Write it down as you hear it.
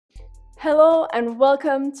Hello and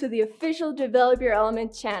welcome to the official Develop Your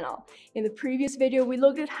Element channel. In the previous video, we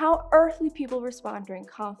looked at how earthly people respond during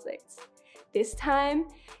conflicts. This time,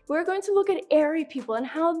 we're going to look at airy people and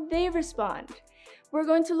how they respond. We're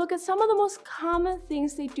going to look at some of the most common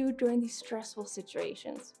things they do during these stressful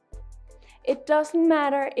situations. It doesn't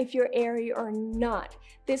matter if you're airy or not.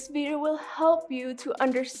 This video will help you to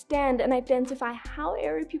understand and identify how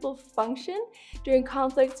airy people function during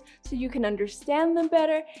conflicts so you can understand them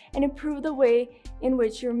better and improve the way in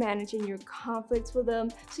which you're managing your conflicts with them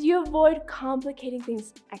so you avoid complicating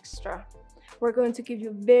things extra. We're going to give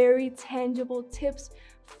you very tangible tips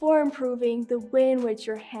for improving the way in which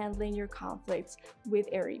you're handling your conflicts with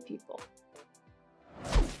airy people.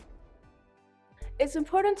 It's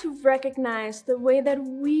important to recognize the way that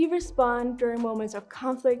we respond during moments of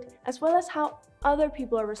conflict, as well as how other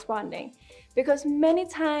people are responding, because many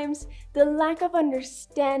times the lack of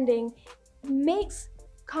understanding makes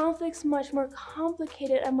conflicts much more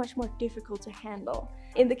complicated and much more difficult to handle.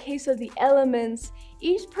 In the case of the elements,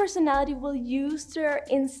 each personality will use their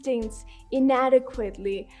instincts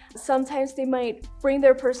inadequately. Sometimes they might bring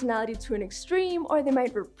their personality to an extreme, or they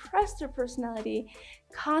might repress their personality,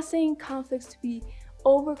 causing conflicts to be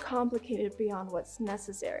overcomplicated beyond what's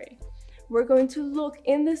necessary. We're going to look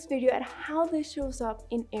in this video at how this shows up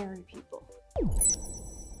in airy people.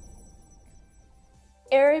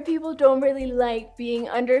 Airy people don't really like being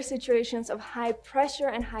under situations of high pressure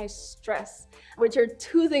and high stress, which are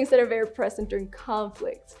two things that are very present during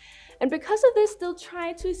conflicts. And because of this, they'll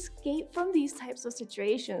try to escape from these types of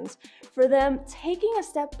situations. For them, taking a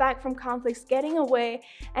step back from conflicts, getting away,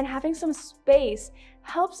 and having some space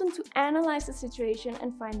helps them to analyze the situation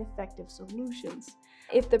and find effective solutions.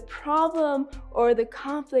 If the problem or the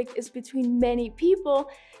conflict is between many people,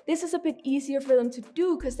 this is a bit easier for them to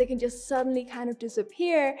do because they can just suddenly kind of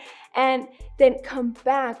disappear and then come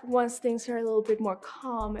back once things are a little bit more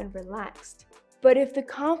calm and relaxed. But if the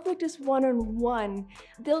conflict is one-on-one,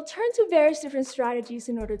 they'll turn to various different strategies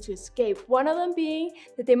in order to escape. One of them being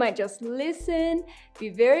that they might just listen, be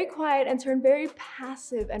very quiet, and turn very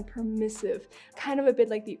passive and permissive, kind of a bit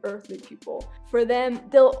like the earthly people. For them,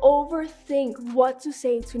 they'll overthink what to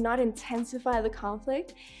say to not intensify the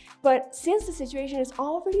conflict. But since the situation is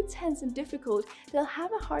already tense and difficult, they'll have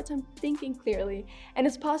a hard time thinking clearly. And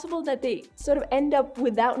it's possible that they sort of end up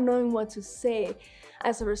without knowing what to say.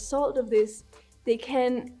 As a result of this, they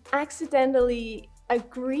can accidentally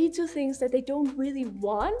agree to things that they don't really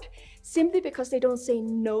want simply because they don't say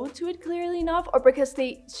no to it clearly enough, or because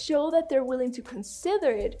they show that they're willing to consider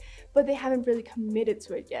it, but they haven't really committed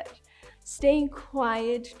to it yet. Staying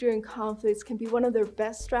quiet during conflicts can be one of their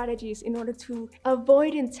best strategies in order to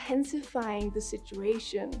avoid intensifying the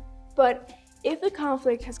situation. But if the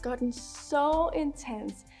conflict has gotten so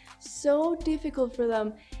intense, so difficult for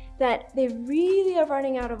them, that they really are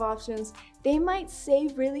running out of options, they might say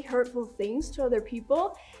really hurtful things to other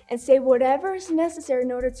people and say whatever is necessary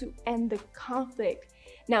in order to end the conflict.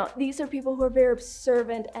 Now, these are people who are very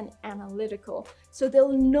observant and analytical, so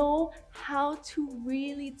they'll know how to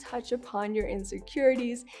really touch upon your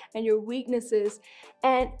insecurities and your weaknesses.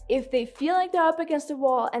 And if they feel like they're up against the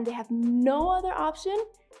wall and they have no other option,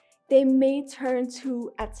 they may turn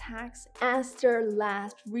to attacks as their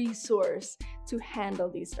last resource to handle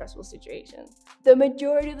these stressful situations. The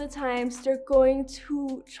majority of the times, they're going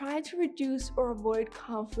to try to reduce or avoid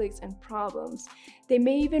conflicts and problems. They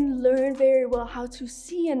may even learn very well how to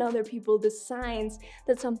see in other people the signs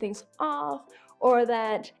that something's off, or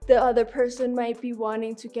that the other person might be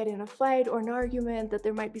wanting to get in a fight or an argument, that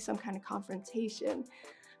there might be some kind of confrontation.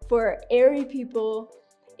 For airy people,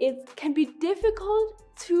 it can be difficult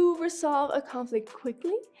to resolve a conflict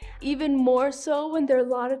quickly, even more so when there are a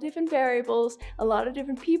lot of different variables, a lot of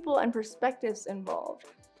different people and perspectives involved.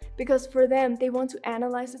 Because for them, they want to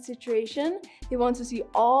analyze the situation, they want to see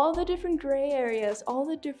all the different gray areas, all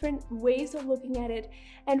the different ways of looking at it,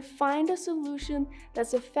 and find a solution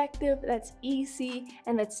that's effective, that's easy,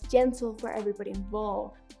 and that's gentle for everybody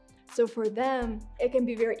involved. So for them, it can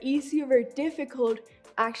be very easy or very difficult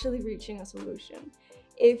actually reaching a solution.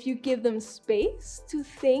 If you give them space to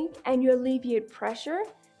think and you alleviate pressure,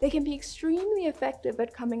 they can be extremely effective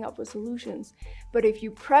at coming up with solutions. But if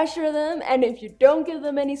you pressure them and if you don't give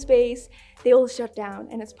them any space, they will shut down,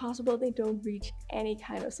 and it's possible they don't reach any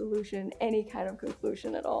kind of solution, any kind of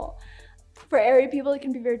conclusion at all. For airy people, it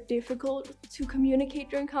can be very difficult to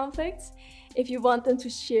communicate during conflicts. If you want them to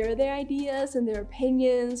share their ideas and their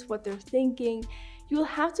opinions, what they're thinking, you'll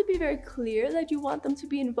have to be very clear that you want them to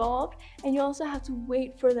be involved, and you also have to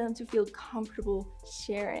wait for them to feel comfortable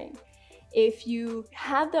sharing. If you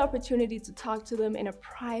have the opportunity to talk to them in a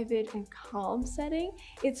private and calm setting,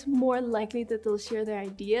 it's more likely that they'll share their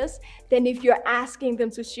ideas than if you're asking them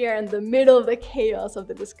to share in the middle of the chaos of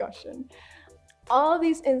the discussion. All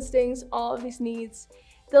these instincts, all of these needs,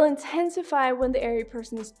 they'll intensify when the airy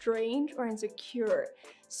person is drained or insecure.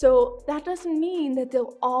 So that doesn't mean that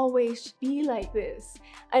they'll always be like this.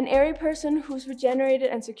 An airy person who's regenerated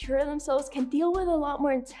and secure themselves can deal with a lot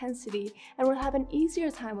more intensity and will have an easier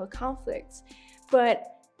time with conflicts. But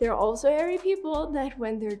there are also airy people that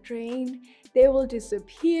when they're drained, they will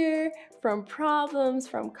disappear from problems,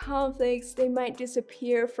 from conflicts. They might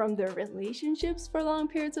disappear from their relationships for long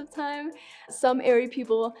periods of time. Some airy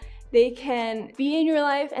people, they can be in your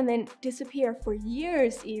life and then disappear for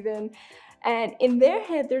years even. And in their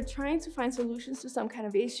head, they're trying to find solutions to some kind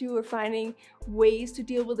of issue or finding ways to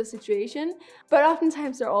deal with the situation. But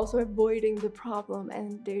oftentimes they're also avoiding the problem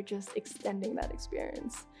and they're just extending that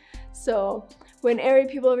experience. So when airy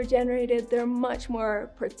people are regenerated, they're much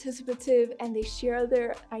more participative and they share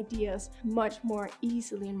their ideas much more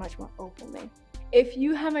easily and much more openly. If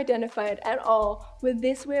you have identified at all with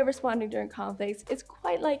this way of responding during conflicts, it's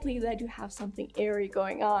quite likely that you have something airy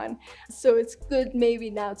going on. So it's good maybe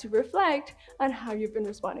now to reflect on how you've been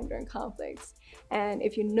responding during conflicts. And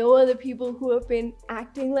if you know other people who have been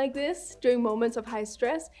acting like this during moments of high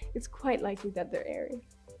stress, it's quite likely that they're airy.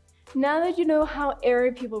 Now that you know how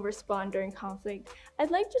airy people respond during conflict,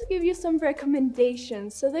 I'd like to give you some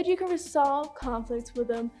recommendations so that you can resolve conflicts with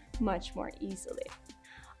them much more easily.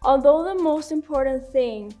 Although the most important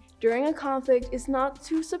thing during a conflict is not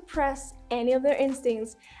to suppress any of their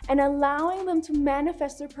instincts and allowing them to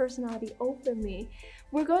manifest their personality openly,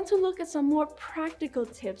 we're going to look at some more practical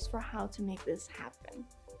tips for how to make this happen.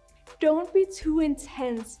 Don't be too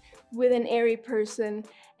intense with an airy person,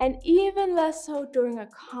 and even less so during a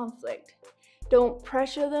conflict. Don't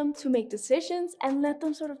pressure them to make decisions and let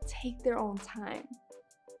them sort of take their own time.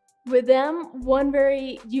 With them, one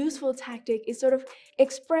very useful tactic is sort of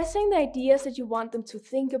expressing the ideas that you want them to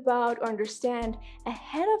think about or understand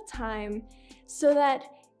ahead of time so that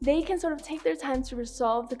they can sort of take their time to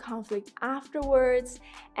resolve the conflict afterwards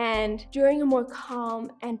and during a more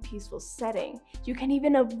calm and peaceful setting. You can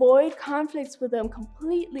even avoid conflicts with them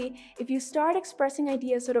completely if you start expressing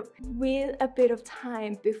ideas sort of with a bit of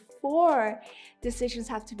time before decisions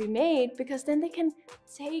have to be made, because then they can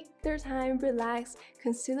take their time, relax,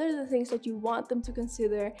 consider the things that you want them to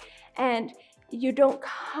consider, and you don't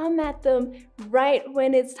come at them right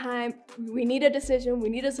when it's time. We need a decision, we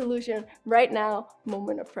need a solution right now,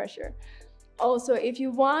 moment of pressure. Also, if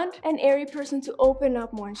you want an airy person to open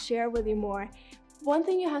up more and share with you more, one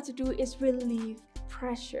thing you have to do is relieve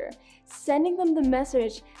pressure, sending them the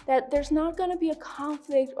message that there's not going to be a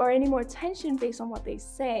conflict or any more tension based on what they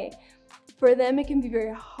say. For them, it can be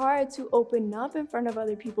very hard to open up in front of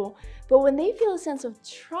other people, but when they feel a sense of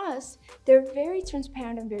trust, they're very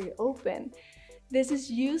transparent and very open. This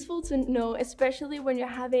is useful to know, especially when you're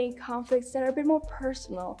having conflicts that are a bit more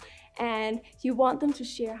personal and you want them to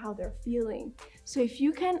share how they're feeling. So if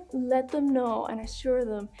you can let them know and assure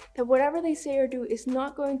them that whatever they say or do is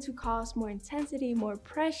not going to cause more intensity, more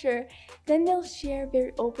pressure, then they'll share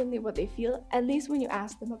very openly what they feel, at least when you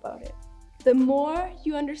ask them about it. The more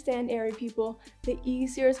you understand airy people, the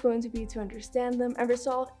easier it's going to be to understand them and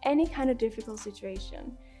resolve any kind of difficult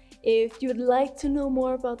situation. If you'd like to know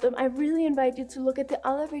more about them, I really invite you to look at the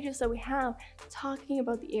other videos that we have talking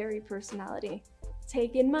about the airy personality.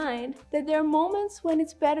 Take in mind that there are moments when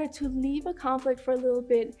it's better to leave a conflict for a little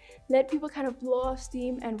bit, let people kind of blow off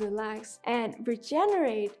steam and relax and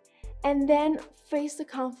regenerate, and then face the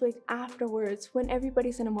conflict afterwards when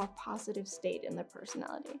everybody's in a more positive state in their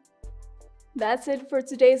personality. That's it for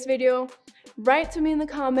today's video. Write to me in the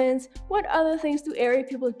comments, what other things do airy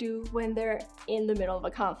people do when they're in the middle of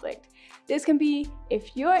a conflict? This can be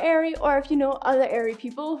if you're airy or if you know other airy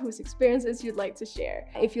people whose experiences you'd like to share.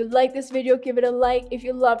 If you like this video, give it a like. If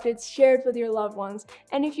you loved it, share it with your loved ones.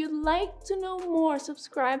 And if you'd like to know more,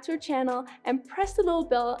 subscribe to our channel and press the little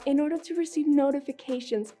bell in order to receive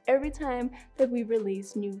notifications every time that we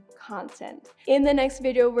release new content. In the next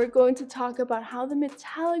video, we're going to talk about how the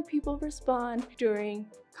metallic people respond during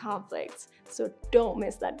conflicts. So don't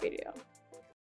miss that video.